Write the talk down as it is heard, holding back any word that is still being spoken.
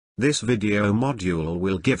This video module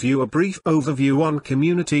will give you a brief overview on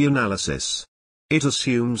community analysis. It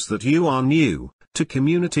assumes that you are new to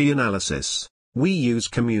community analysis. We use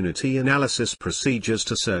community analysis procedures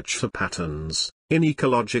to search for patterns in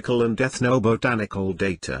ecological and ethnobotanical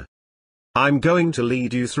data. I'm going to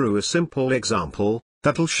lead you through a simple example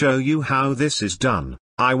that'll show you how this is done.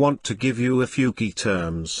 I want to give you a few key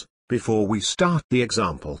terms before we start the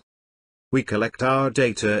example. We collect our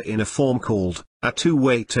data in a form called a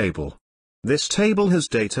two-way table. This table has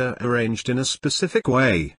data arranged in a specific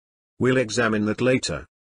way. We'll examine that later.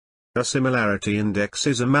 A similarity index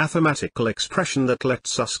is a mathematical expression that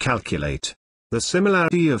lets us calculate the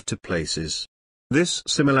similarity of two places. This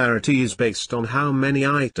similarity is based on how many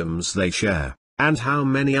items they share, and how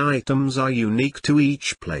many items are unique to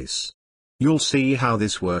each place. You'll see how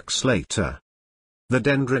this works later. The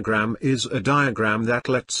dendrogram is a diagram that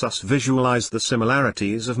lets us visualize the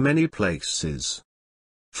similarities of many places.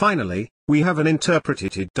 Finally, we have an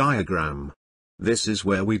interpreted diagram. This is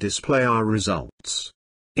where we display our results.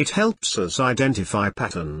 It helps us identify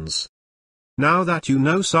patterns. Now that you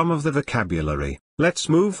know some of the vocabulary, let's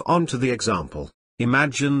move on to the example.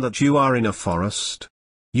 Imagine that you are in a forest.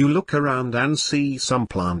 You look around and see some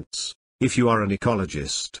plants. If you are an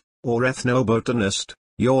ecologist or ethnobotanist,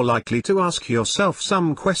 you're likely to ask yourself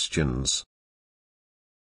some questions.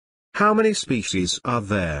 How many species are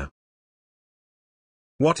there?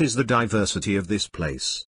 What is the diversity of this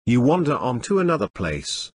place? You wander on to another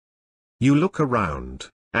place. You look around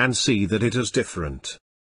and see that it is different.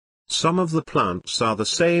 Some of the plants are the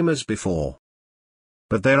same as before.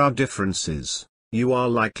 But there are differences. You are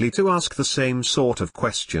likely to ask the same sort of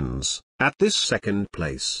questions at this second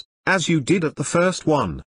place as you did at the first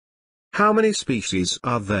one. How many species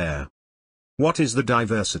are there? What is the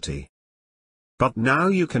diversity? But now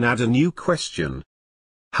you can add a new question.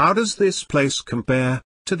 How does this place compare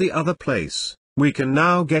to the other place? We can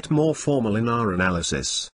now get more formal in our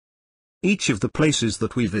analysis. Each of the places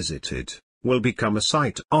that we visited will become a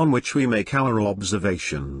site on which we make our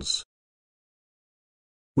observations.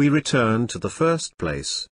 We return to the first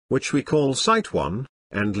place, which we call Site 1,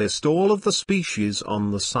 and list all of the species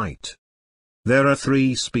on the site. There are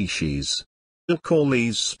 3 species. We'll call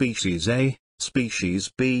these species A,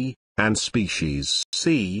 species B, and species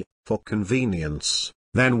C, for convenience.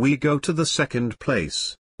 Then we go to the second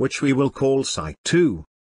place, which we will call Site 2.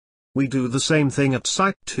 We do the same thing at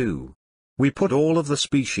Site 2. We put all of the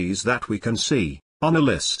species that we can see on a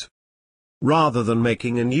list. Rather than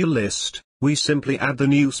making a new list, we simply add the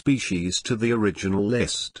new species to the original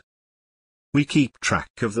list. We keep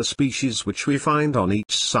track of the species which we find on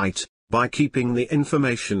each site by keeping the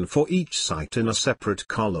information for each site in a separate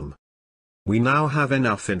column. We now have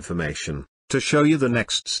enough information to show you the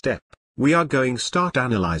next step. We are going to start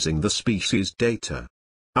analyzing the species data.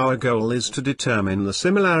 Our goal is to determine the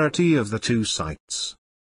similarity of the two sites.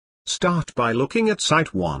 Start by looking at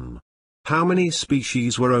Site 1. How many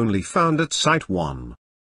species were only found at Site 1?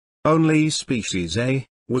 Only species A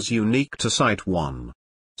was unique to Site 1.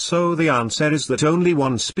 So the answer is that only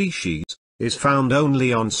one species is found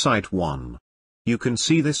only on Site 1. You can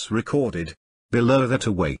see this recorded below that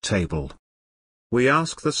two-way table. We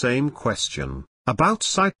ask the same question about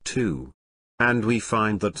Site 2. And we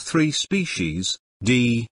find that 3 species,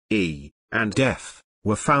 D, E, and F,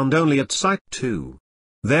 were found only at Site 2.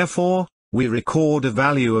 Therefore, we record a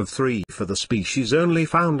value of 3 for the species only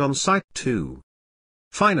found on Site 2.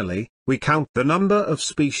 Finally, we count the number of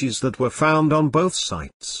species that were found on both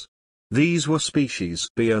sites. These were species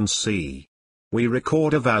B and C. We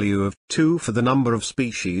record a value of 2 for the number of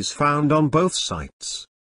species found on both sites.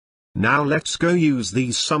 Now let's go use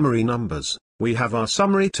these summary numbers. We have our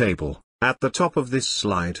summary table at the top of this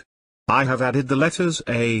slide. I have added the letters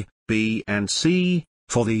A, B and C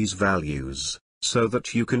for these values, so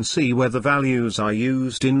that you can see where the values are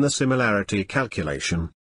used in the similarity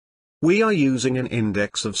calculation. We are using an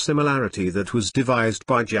index of similarity that was devised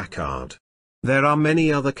by Jacquard. There are many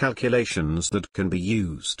other calculations that can be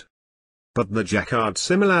used. But the Jacquard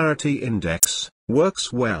similarity index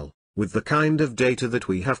works well with the kind of data that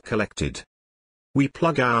we have collected. We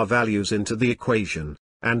plug our values into the equation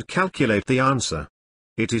and calculate the answer.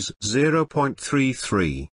 It is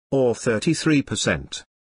 0.33, or 33%.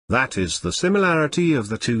 That is the similarity of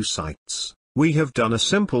the two sites. We have done a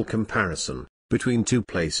simple comparison between two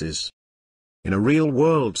places. In a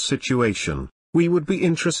real-world situation, we would be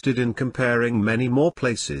interested in comparing many more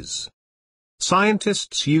places.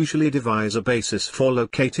 Scientists usually devise a basis for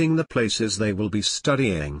locating the places they will be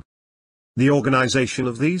studying. The organization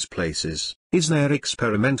of these places is their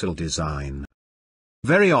experimental design.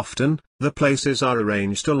 Very often, the places are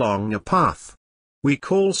arranged along a path. We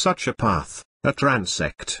call such a path a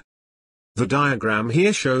transect. The diagram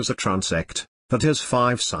here shows a transect that has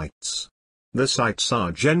 5 sites. The sites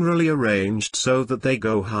are generally arranged so that they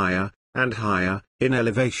go higher and higher in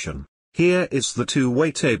elevation. Here is the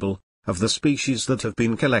two-way table of the species that have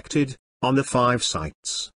been collected on the 5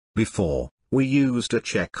 sites. Before, we used a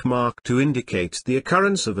check mark to indicate the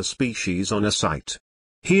occurrence of a species on a site.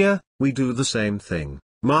 Here, we do the same thing,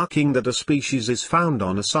 marking that a species is found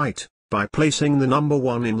on a site by placing the number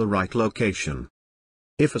 1 in the right location.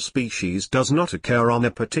 If a species does not occur on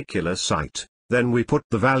a particular site, then we put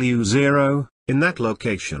the value 0 in that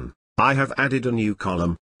location. I have added a new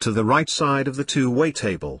column to the right side of the two-way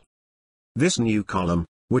table. This new column,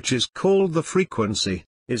 which is called the frequency,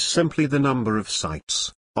 is simply the number of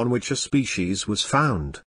sites on which a species was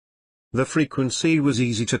found. The frequency was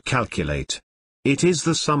easy to calculate. It is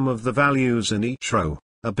the sum of the values in each row.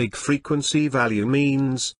 A big frequency value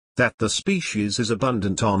means that the species is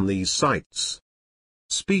abundant on these sites.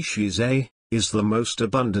 Species A is the most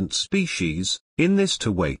abundant species in this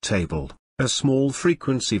two-way table. A small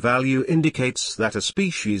frequency value indicates that a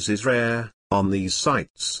species is rare on these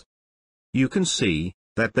sites. You can see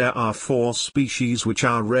that there are 4 species which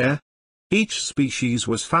are rare. Each species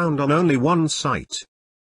was found on only one site.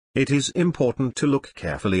 It is important to look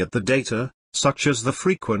carefully at the data, such as the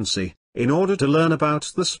frequency, in order to learn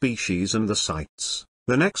about the species and the sites.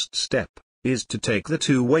 The next step is to take the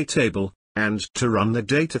two-way table and to run the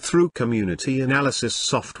data through community analysis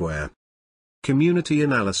software. Community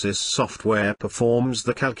analysis software performs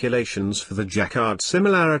the calculations for the Jacquard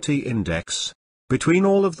similarity index between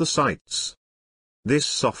all of the sites. This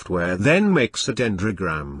software then makes a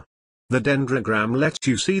dendrogram. The dendrogram lets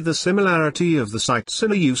you see the similarity of the sites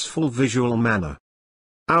in a useful visual manner.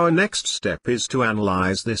 Our next step is to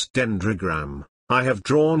analyze this dendrogram. I have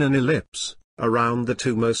drawn an ellipse around the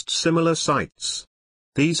 2 most similar sites.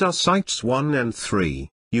 These are sites 1 and 3.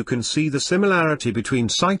 You can see the similarity between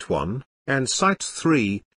site 1 and site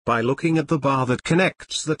 3 by looking at the bar that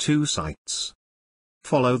connects the 2 sites.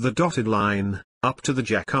 Follow the dotted line up to the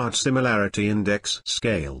Jacquard similarity index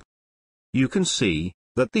scale. You can see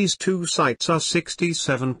that these 2 sites are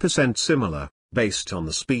 67% similar, based on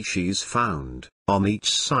the species found on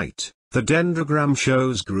each site. The dendrogram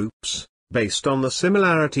shows groups based on the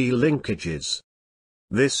similarity linkages.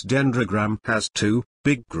 This dendrogram has 2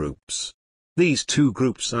 big groups. These 2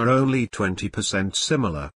 groups are only 20%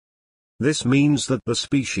 similar. This means that the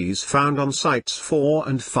species found on sites 4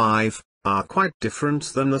 and 5 are quite different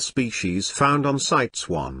than the species found on sites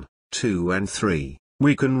 1, 2 and 3.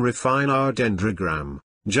 We can refine our dendrogram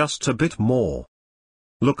just a bit more.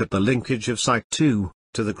 Look at the linkage of site 2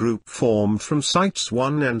 to the group formed from sites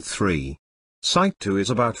 1 and 3. Site 2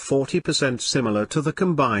 is about 40% similar to the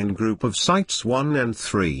combined group of sites 1 and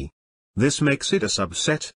 3. This makes it a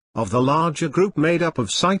subset of the larger group made up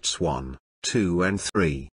of sites 1, 2 and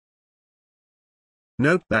 3.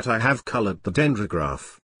 Note that I have colored the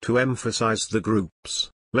dendrograph to emphasize the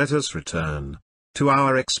groups. Let us return to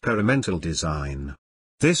our experimental design.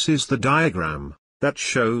 This is the diagram that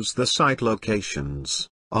shows the site locations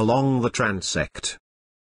along the transect.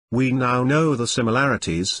 We now know the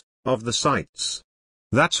similarities of the sites.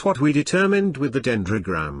 That's what we determined with the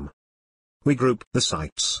dendrogram. We grouped the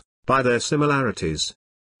sites by their similarities,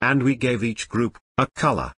 and we gave each group a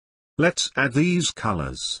color. Let's add these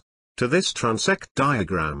colors to this transect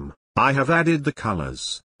diagram. I have added the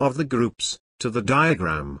colors of the groups to the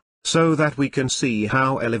diagram, so that we can see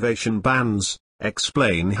how elevation bands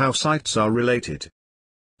explain how sites are related.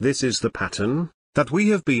 This is the pattern that we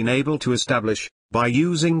have been able to establish by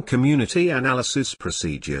using community analysis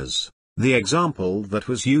procedures. The example that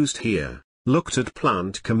was used here looked at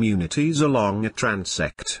plant communities along a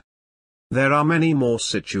transect. There are many more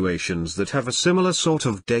situations that have a similar sort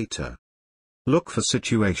of data. Look for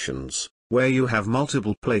situations where you have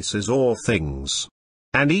multiple places or things.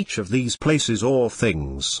 And each of these places or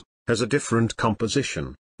things has a different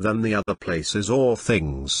composition than the other places or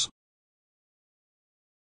things.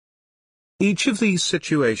 Each of these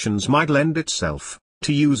situations might lend itself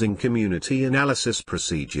to using community analysis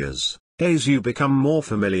procedures. As you become more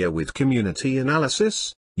familiar with community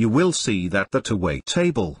analysis, you will see that the two-way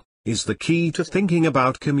table is the key to thinking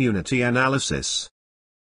about community analysis.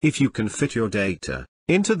 If you can fit your data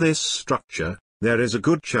into this structure, there is a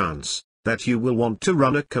good chance that you will want to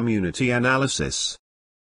run a community analysis.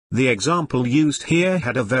 The example used here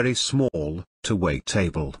had a very small two-way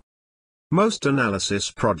table. Most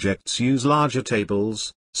analysis projects use larger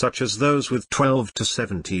tables, such as those with 12 to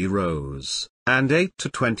 70 rows, and 8 to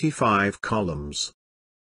 25 columns.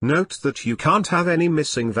 Note that you can't have any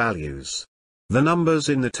missing values. The numbers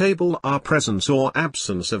in the table are presence or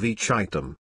absence of each item.